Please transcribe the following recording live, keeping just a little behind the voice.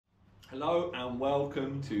Hello and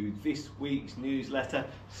welcome to this week's newsletter,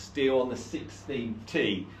 still on the 16th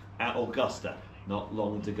tee at Augusta. Not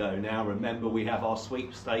long to go now. Remember, we have our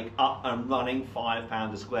sweepstake up and running,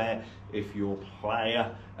 £5 a square. If your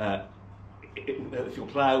player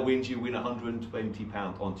wins, you win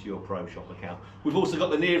 £120 onto your Pro Shop account. We've also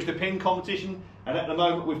got the nearest to pin competition, and at the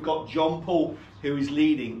moment we've got John Paul, who is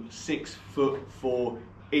leading 6'4".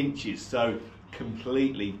 So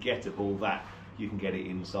completely gettable that. You can get it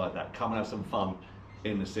inside that. Come and have some fun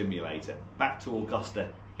in the simulator. Back to Augusta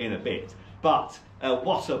in a bit. But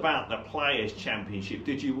what about the Players' Championship?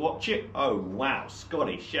 Did you watch it? Oh wow,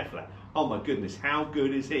 Scotty Scheffler. Oh my goodness, how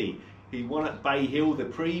good is he? He won at Bay Hill the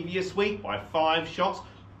previous week by 5 shots,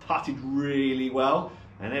 putted really well,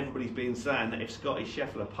 and everybody's been saying that if Scotty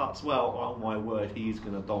Scheffler putts well, oh my word, he is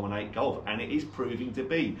going to dominate golf, and it is proving to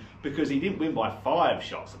be, because he didn't win by 5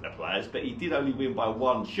 shots at the Players, but he did only win by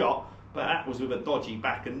 1 shot. But that was with a dodgy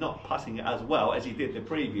back and not putting it as well as he did the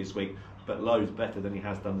previous week, but loads better than he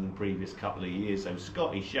has done in the previous couple of years. So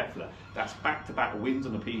Scotty Scheffler, that's back-to-back wins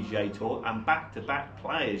on the PGA Tour and back-to-back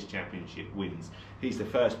Players' Championship wins. He's the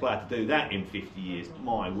first player to do that in 50 years.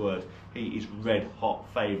 My word, he is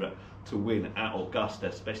red-hot favourite to win at Augusta,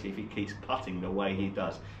 especially if he keeps putting the way he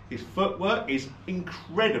does. His footwork is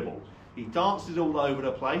incredible. He dances all over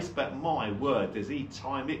the place, but my word, does he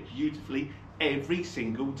time it beautifully every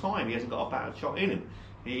single time. He hasn't got a bad shot in him.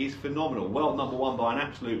 He is phenomenal. World number 1 by an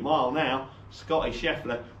absolute mile now. Scotty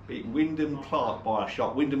Scheffler beat Wyndham Clark by a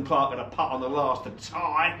shot. Wyndham Clark had a putt on the last to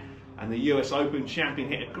tie, and the US Open champion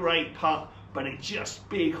hit a great putt, but it just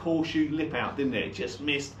big horseshoe lip out, didn't it? It just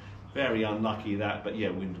missed. Very unlucky that, but yeah,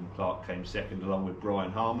 Wyndham Clark came second along with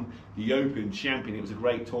Brian Harman. The Open champion, it was a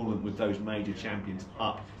great tournament with those major champions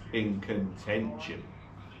up in contention.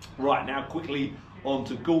 Right, now quickly on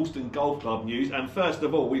to Galston Golf Club news, and first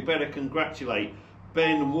of all we better congratulate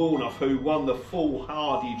Ben Warnoff, who won the Full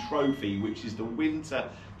Hardy Trophy, which is the winter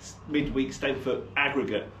midweek Stableford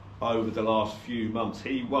aggregate over the last few months.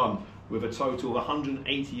 He won with a total of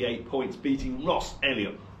 188 points, beating Ross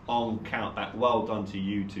Elliott on countback. Well done to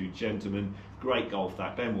you two gentlemen. Great golf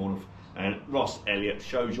that, Ben Warnoff and Ross Elliott.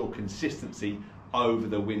 Shows your consistency over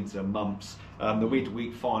the winter months. The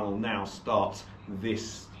midweek final now starts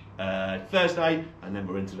this Thursday, and then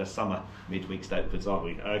we're into the summer midweek Statefords, aren't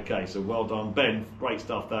we? Okay, so well done Ben, great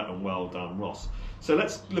stuff that, and well done Ross. So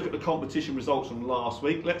let's look at the competition results from last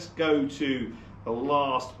week. Let's go to the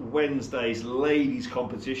last Wednesday's ladies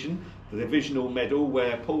competition, the divisional medal,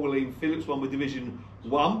 where Pauline Phillips won with Division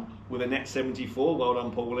 1 with a net 74, well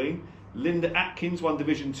done Pauline. Linda Atkins won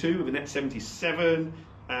Division 2 with a net 77,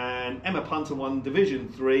 and Emma Punter won Division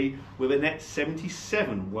 3 with a net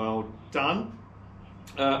 77, well done.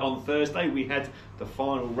 On Thursday we had the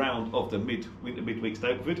final round of the midweek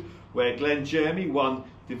Stableford, where Glenn Jeremy won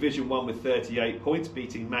Division 1 with 38 points,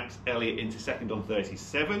 beating Max Elliott into second on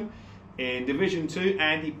 37. In Division 2,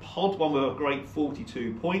 Andy Pod won with a great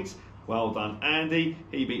 42 points. Well done Andy.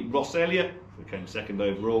 He beat Ross Elliott, who came second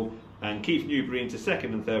overall, and Keith Newbury into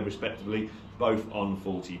second and third respectively, both on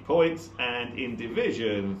 40 points. And in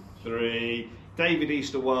Division 3, David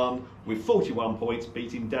Easter won with 41 points,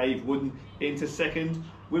 beating Dave Wooden into second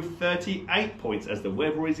with 38 points. As the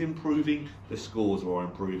weather is improving, the scores are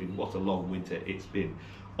improving. What a long winter it's been.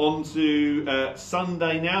 On to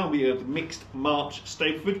Sunday now. We have mixed March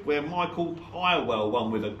Stableford, where Michael Hirewell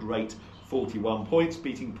won with a great 41 points,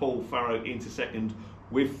 beating Paul Farrow into second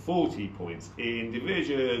with 40 points. In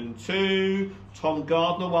Division 2, Tom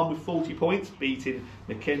Gardner won with 40 points, beating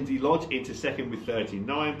Mackenzie Lodge into second with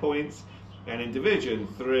 39 points. And in Division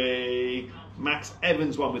 3, Max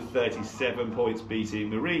Evans won with 37 points, beating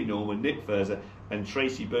Marie Norman, Nick Furzer and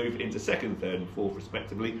Tracy Booth into second, third and fourth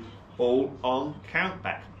respectively, all on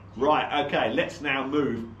countback. Right, okay, let's now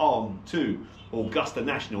move on to Augusta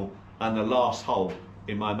National and the last hole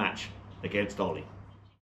in my match against Ollie.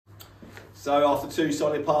 So after 2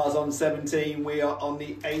 solid pars on 17, we are on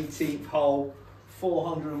the 18th hole,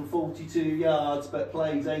 442 yards, but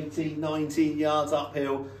plays 19 yards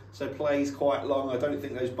uphill. So plays quite long. I don't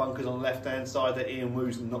think those bunkers on the left-hand side that Ian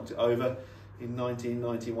Woosen knocked it over in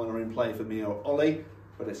 1991 are in play for me or Ollie,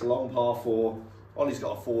 but it's a long par 4. Ollie's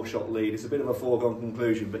got a 4-shot lead. It's a bit of a foregone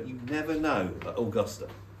conclusion, but you never know at Augusta.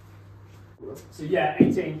 So yeah,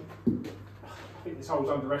 18. I think this hole's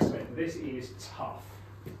underestimated. This is tough.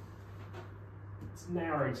 It's a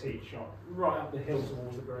narrow tee shot, right up the hill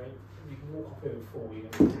towards the green. You can walk off here with 4, you're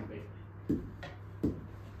going to be happy.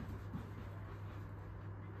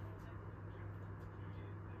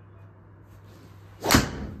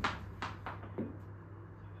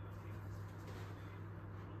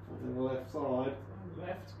 On the left side. On the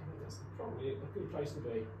left, I think that's probably a good place to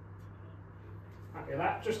be. Happy with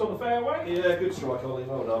that. Just on the fairway. Yeah, good strike, Ollie.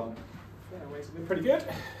 Well done. Fairways have been pretty good.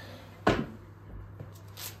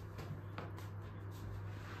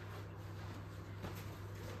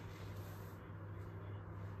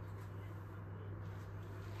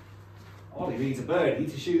 Ollie needs a birdie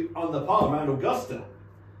to shoot on the par around Augusta.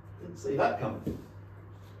 Didn't see that coming.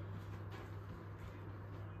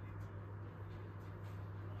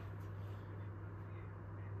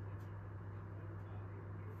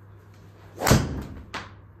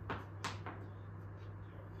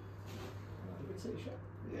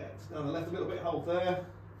 Yeah, it's down the left a little bit, hold there.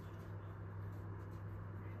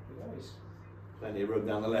 Plenty of room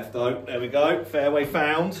down the left though. There we go, fairway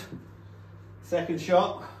found. Second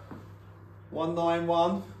shot,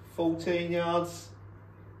 191, 14 yards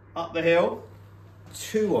up the hill.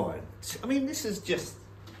 2-iron. I mean, this is just,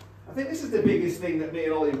 I think this is the biggest thing that me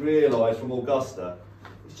and Ollie realised from Augusta.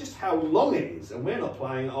 It's just how long it is, and we're not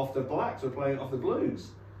playing it off the blacks, we're playing it off the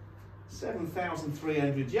blues.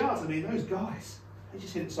 7,300 yards. I mean, those guys, they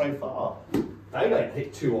just hit it so far. They don't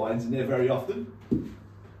hit 2-irons in there very often. Maybe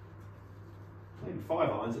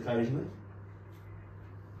 5-irons occasionally.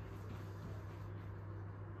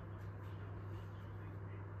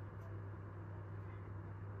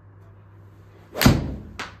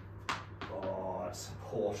 Oh, that's a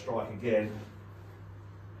poor strike again.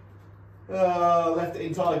 Left it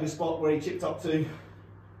in Tiger's spot where he chipped up to in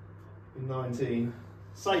 19.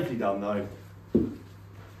 Safely done though.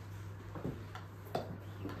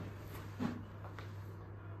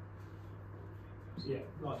 So yeah,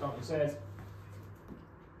 like Duncan said,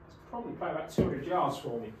 it's probably play about 200 yards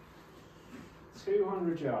for me.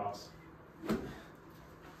 200 yards. I'm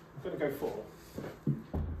going to go 4.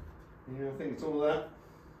 Yeah, I think it's all of that.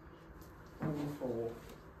 4.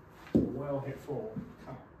 Well hit 4.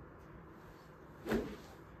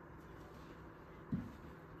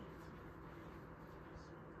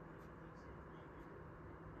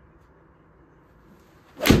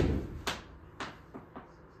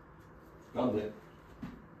 Done it.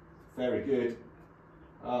 Very good.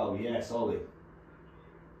 Oh yes, Ollie.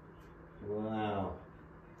 Wow.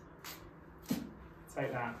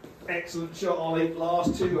 Take that. Excellent shot, Ollie.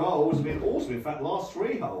 Last 2 holes have been awesome. In fact, last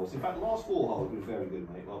 3 holes. In fact, last 4 holes have been very good,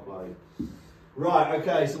 mate. Well played. Right,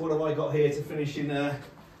 okay, so what have I got here to finish in a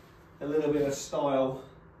little bit of style?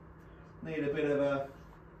 Need a bit of a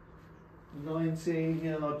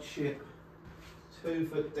 19-yard chip, 2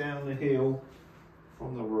 foot down the hill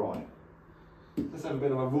from the right. Let's have a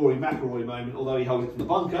bit of a Rory McIlroy moment, although he holds it from the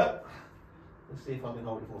bunker. Let's see if I can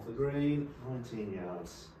hold it from off the green. 19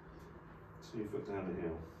 yards, 2 foot down the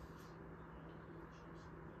hill.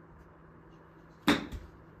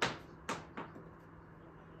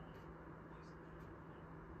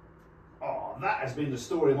 Oh, that has been the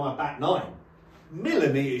story of my back 9.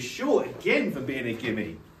 Millimetres short again for being a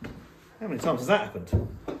gimme. How many times has that happened?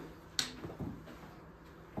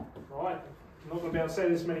 Right, I'm not going to be able to say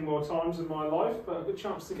this many more times in my life, but a good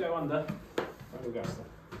chance to go under. Augusta.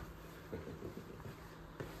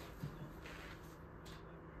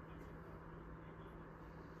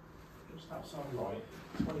 Just outside right,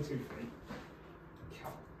 22 feet.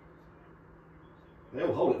 They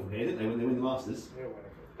all hold it from here, didn't they, when they win the Masters? They all win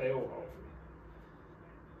it. They all hold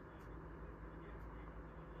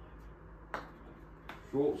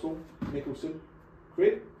for me. Schwartzel, Nicholson,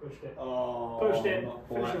 Cribb. Pushed it. Oh, Pushed it. not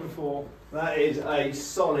quite. Finished with 4. That is a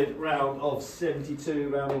solid round of 72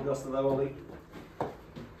 round Augusta though, Ollie.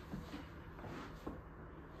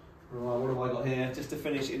 Right, what have I got here? Just to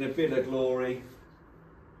finish in a bit of glory.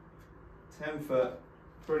 10 foot,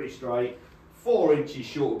 pretty straight. 4 inches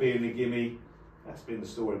short of being a gimme. That's been the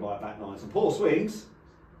story by back 9. Some poor swings,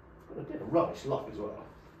 but a bit of rubbish luck as well.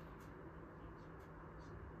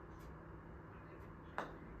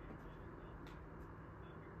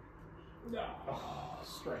 Oh,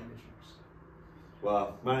 strange.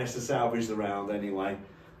 Well, managed to salvage the round anyway.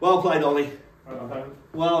 Well played, Ollie. Well done.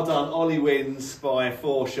 Well done. Ollie wins by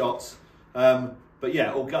 4 shots. But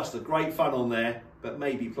yeah, Augusta, great fun on there, but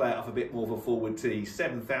maybe play it off a bit more of a forward tee.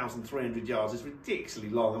 7,300 yards is ridiculously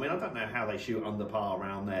long. I mean, I don't know how they shoot under par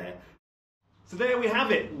around there. So there we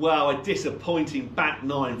have it. Well, a disappointing back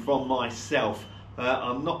 9 from myself.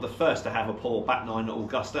 I'm not the first to have a poor back 9 at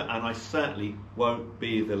Augusta, and I certainly won't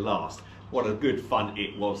be the last. What a good fun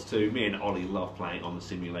it was too. Me and Ollie love playing on the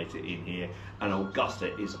simulator in here, and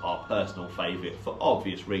Augusta is our personal favourite for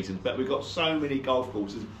obvious reasons, but we've got so many golf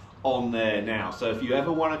courses on there now. So if you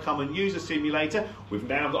ever want to come and use a simulator, we've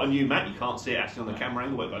now got a new mat. You can't see it actually on the camera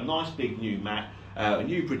angle, but we've got a nice big new mat. a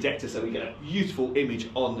new projector, so we get a beautiful image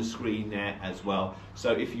on the screen there as well.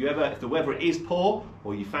 So if the weather is poor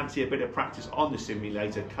or you fancy a bit of practice on the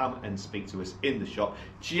simulator, come and speak to us in the shop.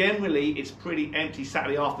 Generally, it's pretty empty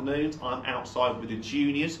Saturday afternoons. I'm outside with the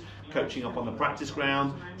juniors, coaching up on the practice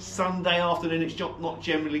ground. Sunday afternoon, it's not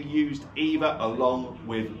generally used either, along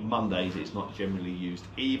with Mondays, it's not generally used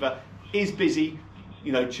either. Is busy,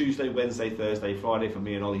 you know, Tuesday, Wednesday, Thursday, Friday for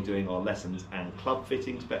me and Ollie doing our lessons and club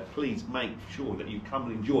fittings, but please make sure that you come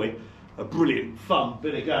and enjoy a brilliant, fun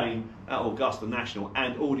bit of game at Augusta National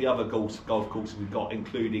and all the other golf courses we've got,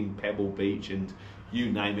 including Pebble Beach and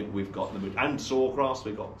you name it, we've got them. And Sawgrass,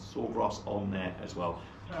 we've got Sawgrass on there as well.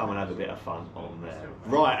 Come and have a bit of fun on there.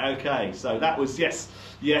 Right, okay, so that was,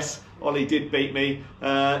 yes, Ollie did beat me.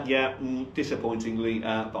 Disappointingly,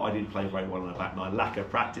 but I didn't play very well on the back nine. Lack of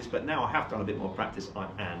practice, but now I have done a bit more practice, I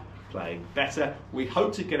am playing better. We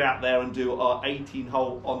hope to get out there and do our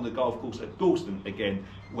 18-hole on the golf course at Galston again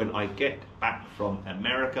when I get back from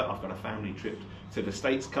America. I've got a family trip to the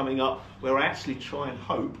States coming up where I actually try and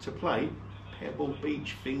hope to play Pebble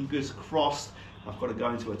Beach, fingers crossed. I've got to go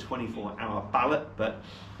into a 24-hour ballot, but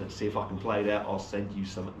let's see if I can play that. I'll send you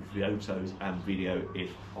some photos and video if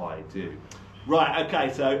I do. Right,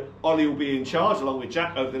 okay, so Ollie will be in charge along with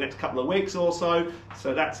Jack over the next couple of weeks or so.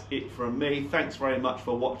 So that's it from me. Thanks very much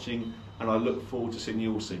for watching, and I look forward to seeing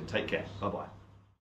you all soon. Take care. Bye-bye.